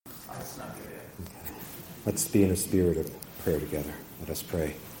Let's be in a spirit of prayer together. Let us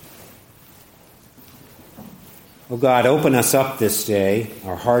pray. Oh God, open us up this day,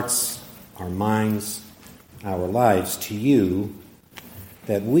 our hearts, our minds, our lives to you,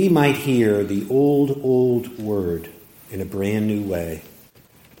 that we might hear the old word in a brand new way,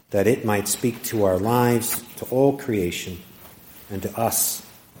 that it might speak to our lives, to all creation, and to us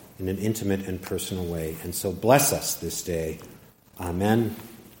in an intimate and personal way. And so bless us this day. Amen.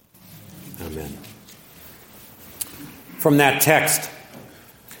 Amen. From that text,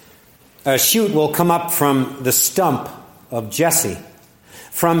 a shoot will come up from the stump of Jesse.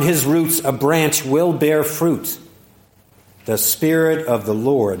 From his roots a branch will bear fruit. The Spirit of the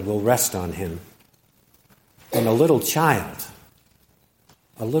Lord will rest on him. And a little child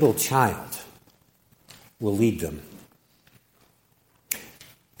will lead them.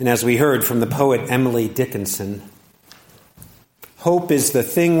 And as we heard from the poet Emily Dickinson, hope is the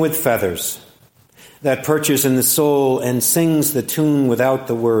thing with feathers that perches in the soul and sings the tune without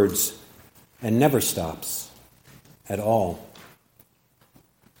the words and never stops at all.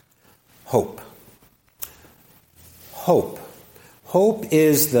 Hope. Hope. Hope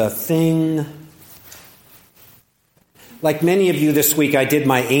is the thing. Like many of you this week, I did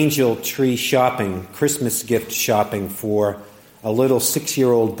my angel tree shopping, Christmas gift shopping for a little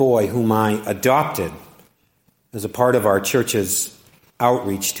 6-year-old boy whom I adopted as a part of our church's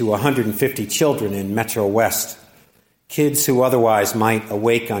outreach to 150 children in Metro West, kids who otherwise might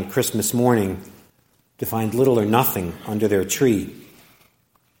awake on Christmas morning to find little or nothing under their tree.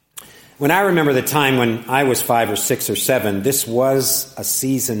 When I remember the time when I was 5 or 6 or 7, this was a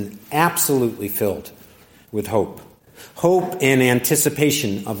season absolutely filled with hope. Hope in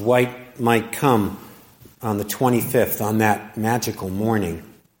anticipation of what might come on the 25th, on that magical morning.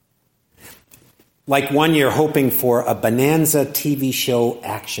 Like one year hoping for a Bonanza TV show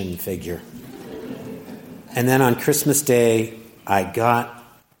action figure. And then on Christmas Day, I got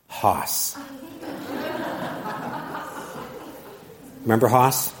Hoss. Remember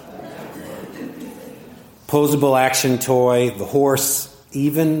Hoss? Posable action toy, the horse,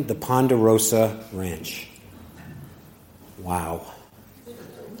 even the Ponderosa Ranch. Wow.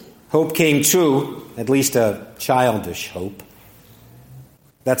 Hope came true, at least a childish hope.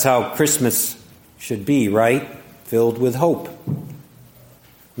 That's how Christmas should be, right? Filled with hope.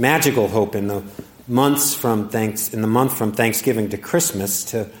 Magical hope in the month from Thanksgiving to Christmas,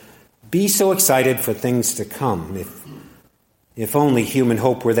 to be so excited for things to come. If only human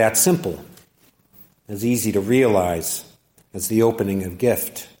hope were that simple, as easy to realize as the opening of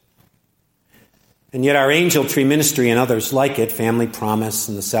gift. And yet our Angel Tree Ministry and others like it, Family Promise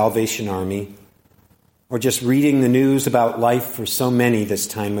and the Salvation Army, or just reading the news about life for so many this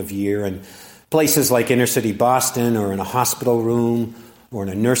time of year, and places like inner city Boston, or in a hospital room, or in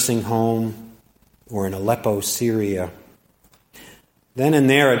a nursing home, or in Aleppo, Syria. Then and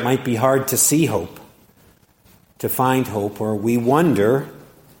there it might be hard to see hope, to find hope, or we wonder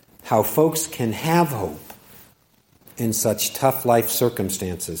how folks can have hope in such tough life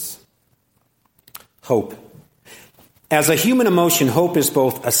circumstances. Hope. As a human emotion, hope is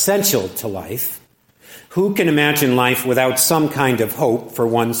both essential to life. Who can imagine life without some kind of hope for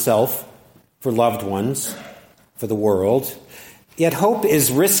oneself, for loved ones, for the world? Yet hope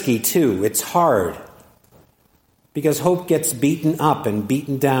is risky too. It's hard because hope gets beaten up and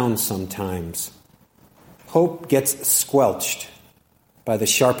beaten down sometimes. Hope gets squelched by the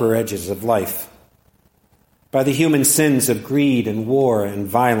sharper edges of life, by the human sins of greed and war and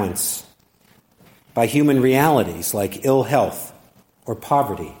violence, by human realities like ill health or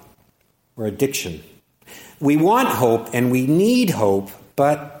poverty or addiction. We want hope and we need hope,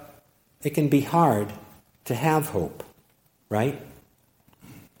 but it can be hard to have hope, right?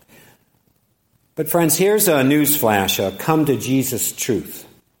 But friends, here's a newsflash, a come to Jesus truth.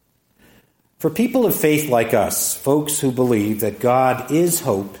 For people of faith like us, folks who believe that God is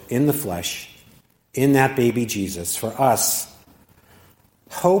hope in the flesh, in that baby Jesus, for us,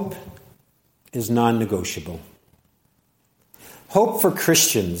 hope is non-negotiable. Hope for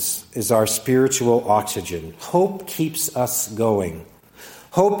Christians is our spiritual oxygen. Hope keeps us going.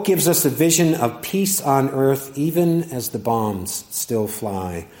 Hope gives us a vision of peace on earth even as the bombs still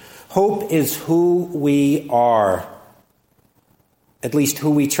fly. Hope is who we are, at least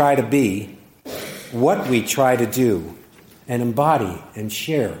who we try to be, what we try to do and embody and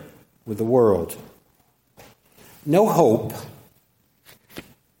share with the world. No hope,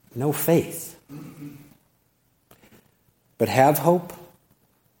 no faith. But have hope?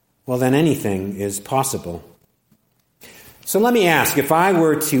 Well, then anything is possible. So let me ask, if I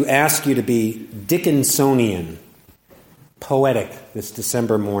were to ask you to be Dickinsonian, poetic this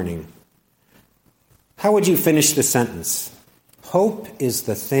December morning, How would you finish the sentence? Hope is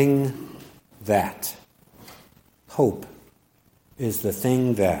the thing that. Hope is the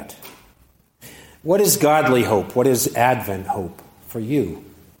thing that. What is godly hope? What is Advent hope for you?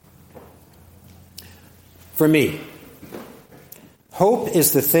 For me, hope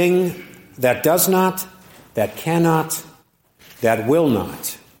is the thing that does not, that cannot, that will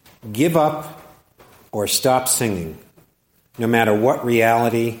not give up or stop singing, no matter what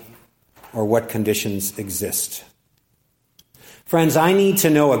reality or what conditions exist. Friends, I need to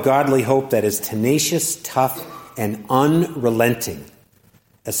know a godly hope that is tenacious, tough, and unrelenting,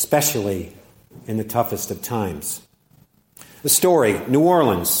 especially in the toughest of times. The story, New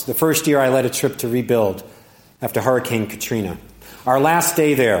Orleans, the first year I led a trip to rebuild after Hurricane Katrina. Our last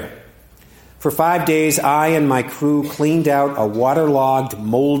day there. For 5 days, I and my crew cleaned out a waterlogged,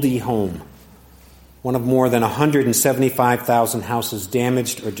 moldy home, one of more than 175,000 houses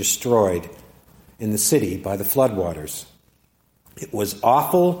damaged or destroyed in the city by the floodwaters. It was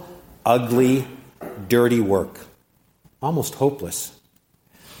awful, ugly, dirty work, almost hopeless.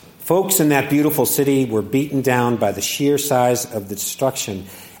 Folks in that beautiful city were beaten down by the sheer size of the destruction,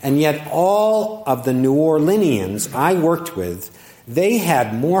 and yet all of the New Orleanians I worked with, they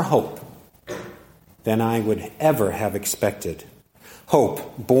had more hope than I would ever have expected.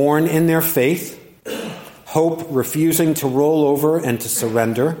 Hope born in their faith, hope refusing to roll over and to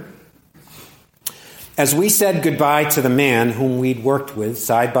surrender. As we said goodbye to the man whom we'd worked with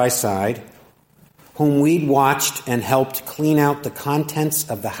side by side, whom we'd watched and helped clean out the contents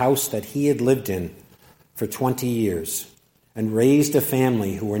of the house that he had lived in for 20 years and raised a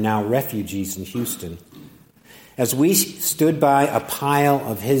family who were now refugees in Houston, as we stood by a pile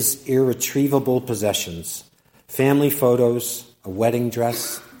of his irretrievable possessions, family photos, a wedding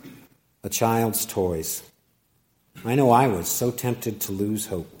dress, a child's toys, I know I was so tempted to lose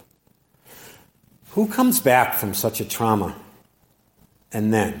hope. Who comes back from such a trauma?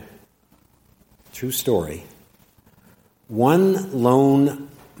 And then, true story, one lone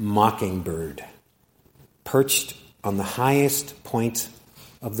mockingbird perched on the highest point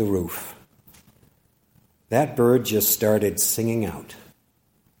of the roof. That bird just started singing out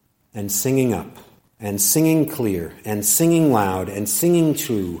and singing up and singing clear and singing loud and singing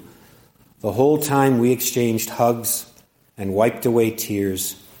true the whole time we exchanged hugs and wiped away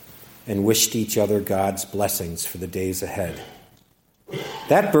tears and wished each other God's blessings for the days ahead.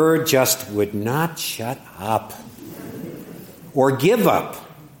 That bird just would not shut up or give up.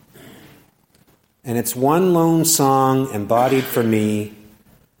 And its one lone song embodied for me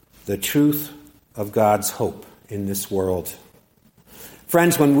the truth of God's hope in this world.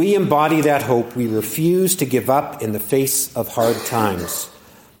 Friends, when we embody that hope, we refuse to give up in the face of hard times.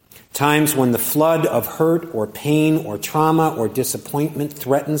 Times when the flood of hurt or pain or trauma or disappointment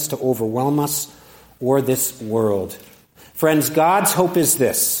threatens to overwhelm us or this world. Friends, God's hope is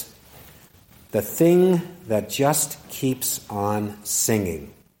this: the thing that just keeps on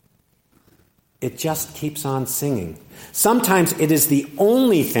singing. It just keeps on singing. Sometimes it is the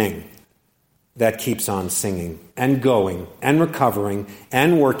only thing that keeps on singing and going and recovering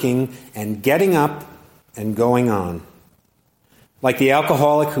and working and getting up and going on. Like the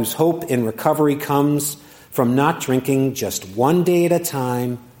alcoholic whose hope in recovery comes from not drinking just one day at a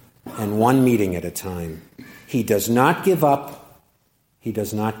time and one meeting at a time. He does not give up. He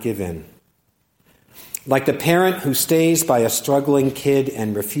does not give in. Like the parent who stays by a struggling kid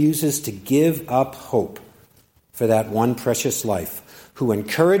and refuses to give up hope for that one precious life, who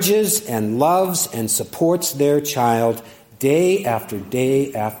encourages and loves and supports their child day after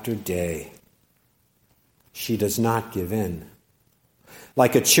day after day. She does not give in.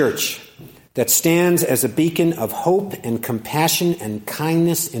 Like a church that stands as a beacon of hope and compassion and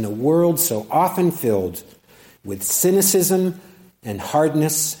kindness in a world so often filled with cynicism and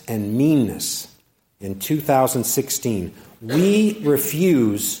hardness and meanness. In 2016, we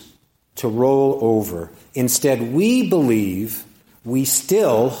refuse to roll over. Instead, we believe, we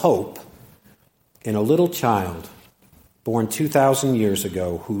still hope in a little child born 2,000 years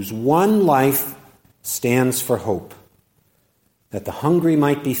ago whose one life stands for hope. That the hungry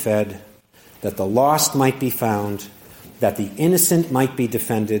might be fed, that the lost might be found, that the innocent might be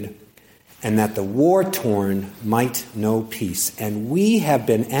defended, and that the war-torn might know peace. And we have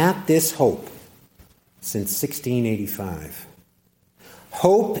been at this hope since 1685.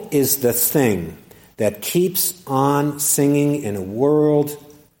 Hope is the thing that keeps on singing in a world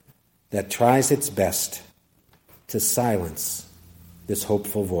that tries its best to silence this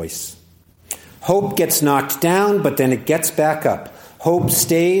hopeful voice. Hope gets knocked down, but then it gets back up. Hope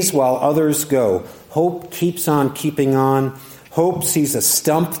stays while others go. Hope keeps on keeping on. Hope sees a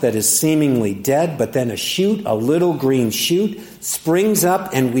stump that is seemingly dead, but then a shoot, a little green shoot, springs up,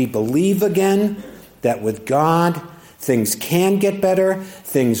 and we believe again that with God, things can get better,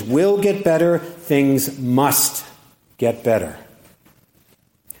 things will get better, things must get better.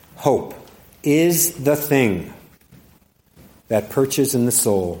 Hope is the thing that perches in the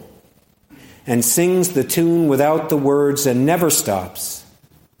soul and sings the tune without the words and never stops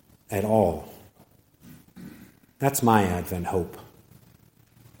at all. That's my Advent hope.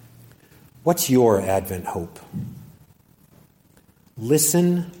 What's your Advent hope?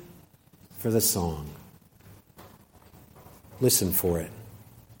 Listen for the song. Listen for it.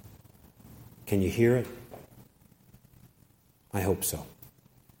 Can you hear it? I hope so.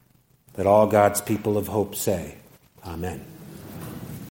 Let all God's people of hope say, Amen.